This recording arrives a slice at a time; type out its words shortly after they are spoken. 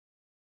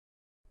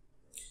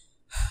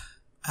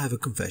I have a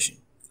confession.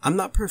 I'm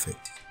not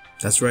perfect.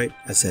 That's right,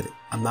 I said it.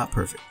 I'm not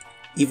perfect.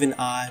 Even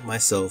I,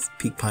 myself,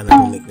 Peak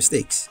Pineapple, make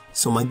mistakes.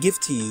 So my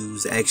gift to you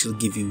is to actually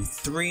give you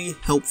 3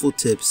 helpful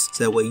tips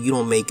so that way you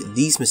don't make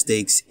these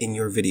mistakes in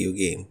your video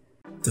game.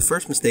 The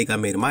first mistake I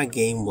made in my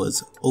game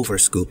was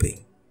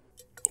overscoping.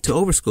 To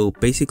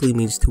overscope basically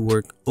means to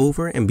work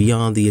over and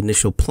beyond the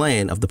initial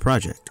plan of the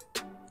project.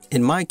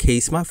 In my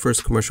case, my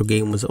first commercial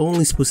game was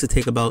only supposed to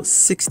take about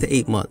 6 to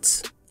 8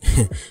 months.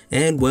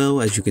 And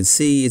well, as you can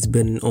see, it's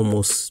been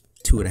almost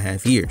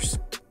 2.5 years.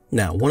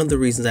 Now, one of the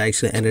reasons I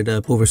actually ended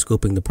up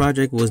overscoping the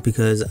project was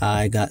because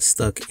I got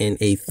stuck in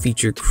a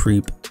feature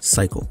creep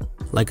cycle.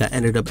 Like I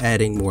ended up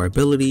adding more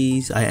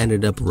abilities, I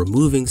ended up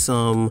removing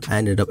some, I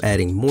ended up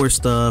adding more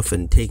stuff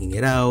and taking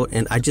it out,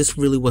 and I just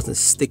really wasn't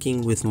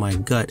sticking with my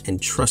gut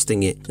and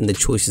trusting it in the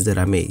choices that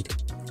I made.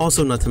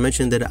 Also, not to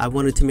mention that I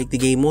wanted to make the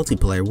game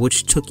multiplayer,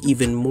 which took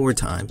even more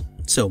time.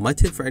 So my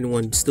tip for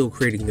anyone still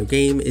creating their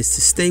game is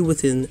to stay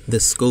within the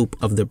scope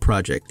of the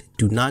project.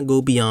 Do not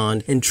go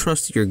beyond and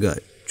trust your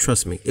gut.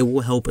 Trust me, it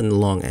will help in the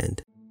long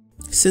end.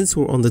 Since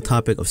we're on the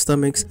topic of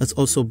stomachs, let's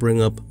also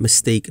bring up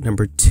mistake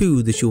number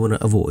 2 that you want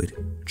to avoid.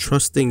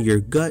 Trusting your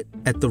gut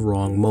at the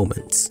wrong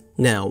moments.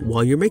 Now,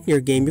 while you're making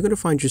your game, you're going to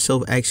find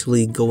yourself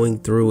actually going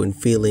through and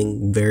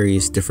feeling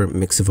various different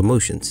mix of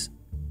emotions,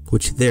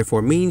 which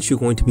therefore means you're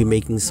going to be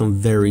making some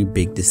very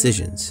big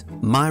decisions.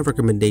 My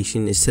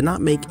recommendation is to not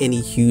make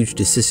any huge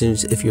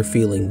decisions if you're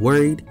feeling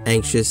worried,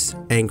 anxious,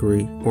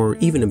 angry, or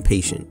even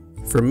impatient.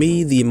 For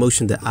me, the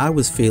emotion that I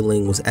was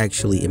feeling was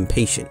actually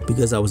impatient.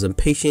 Because I was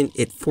impatient,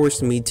 it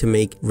forced me to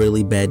make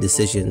really bad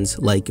decisions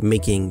like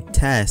making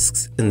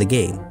tasks in the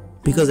game.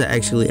 Because I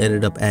actually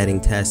ended up adding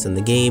tasks in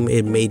the game,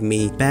 it made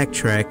me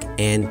backtrack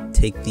and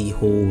take the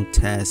whole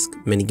task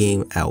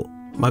minigame out.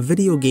 My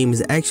video game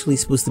is actually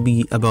supposed to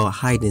be about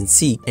hide and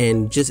seek,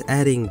 and just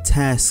adding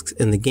tasks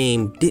in the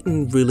game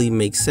didn't really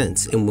make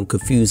sense and would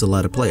confuse a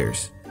lot of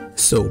players.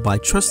 So by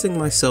trusting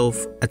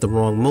myself at the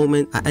wrong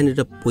moment, I ended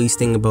up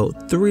wasting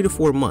about 3 to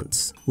 4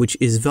 months, which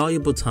is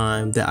valuable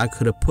time that I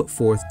could have put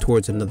forth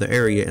towards another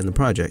area in the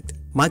project.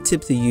 My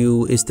tip to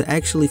you is to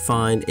actually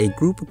find a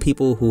group of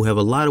people who have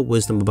a lot of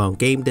wisdom about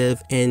game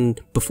dev, and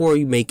before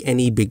you make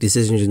any big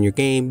decisions in your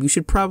game, you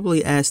should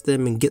probably ask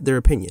them and get their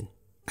opinion.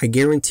 I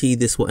guarantee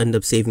this will end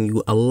up saving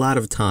you a lot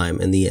of time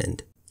in the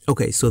end.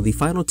 Okay, so the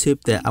final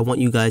tip that I want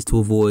you guys to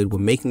avoid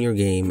when making your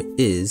game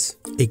is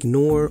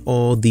ignore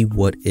all the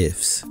what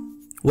ifs.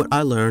 What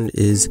I learned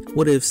is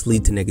what ifs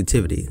lead to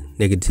negativity.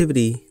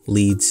 Negativity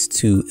leads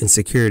to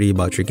insecurity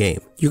about your game.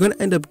 You're going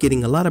to end up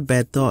getting a lot of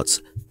bad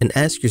thoughts and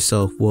ask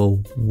yourself,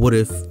 well, what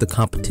if the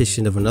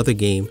competition of another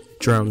game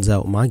drowns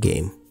out my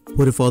game?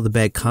 What if all the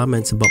bad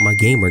comments about my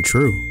game are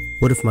true?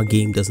 What if my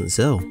game doesn't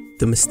sell?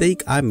 The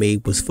mistake I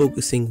made was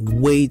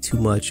focusing way too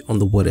much on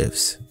the what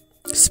ifs.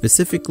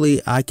 Specifically,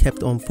 I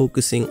kept on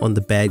focusing on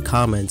the bad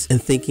comments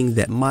and thinking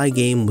that my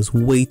game was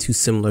way too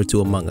similar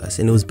to Among Us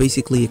and it was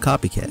basically a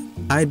copycat.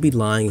 I'd be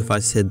lying if I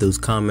said those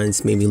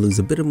comments made me lose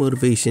a bit of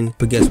motivation,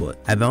 but guess what?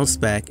 I bounced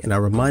back and I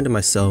reminded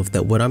myself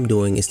that what I'm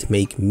doing is to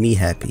make me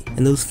happy,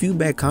 and those few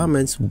bad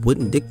comments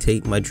wouldn't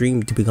dictate my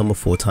dream to become a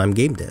full-time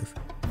game dev.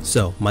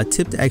 So my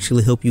tip to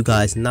actually help you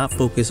guys not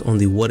focus on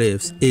the what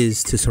ifs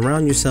is to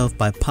surround yourself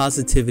by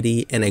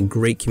positivity and a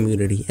great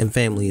community and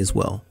family as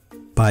well.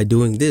 By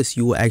doing this,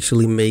 you will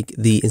actually make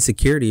the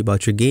insecurity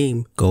about your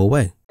game go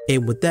away.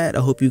 And with that, I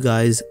hope you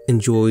guys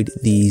enjoyed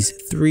these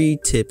 3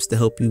 tips to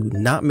help you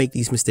not make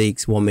these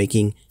mistakes while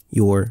making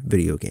your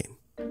video game.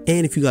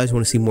 And if you guys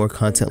want to see more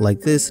content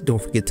like this,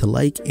 don't forget to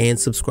like and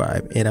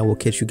subscribe, and I will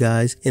catch you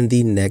guys in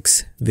the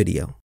next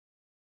video.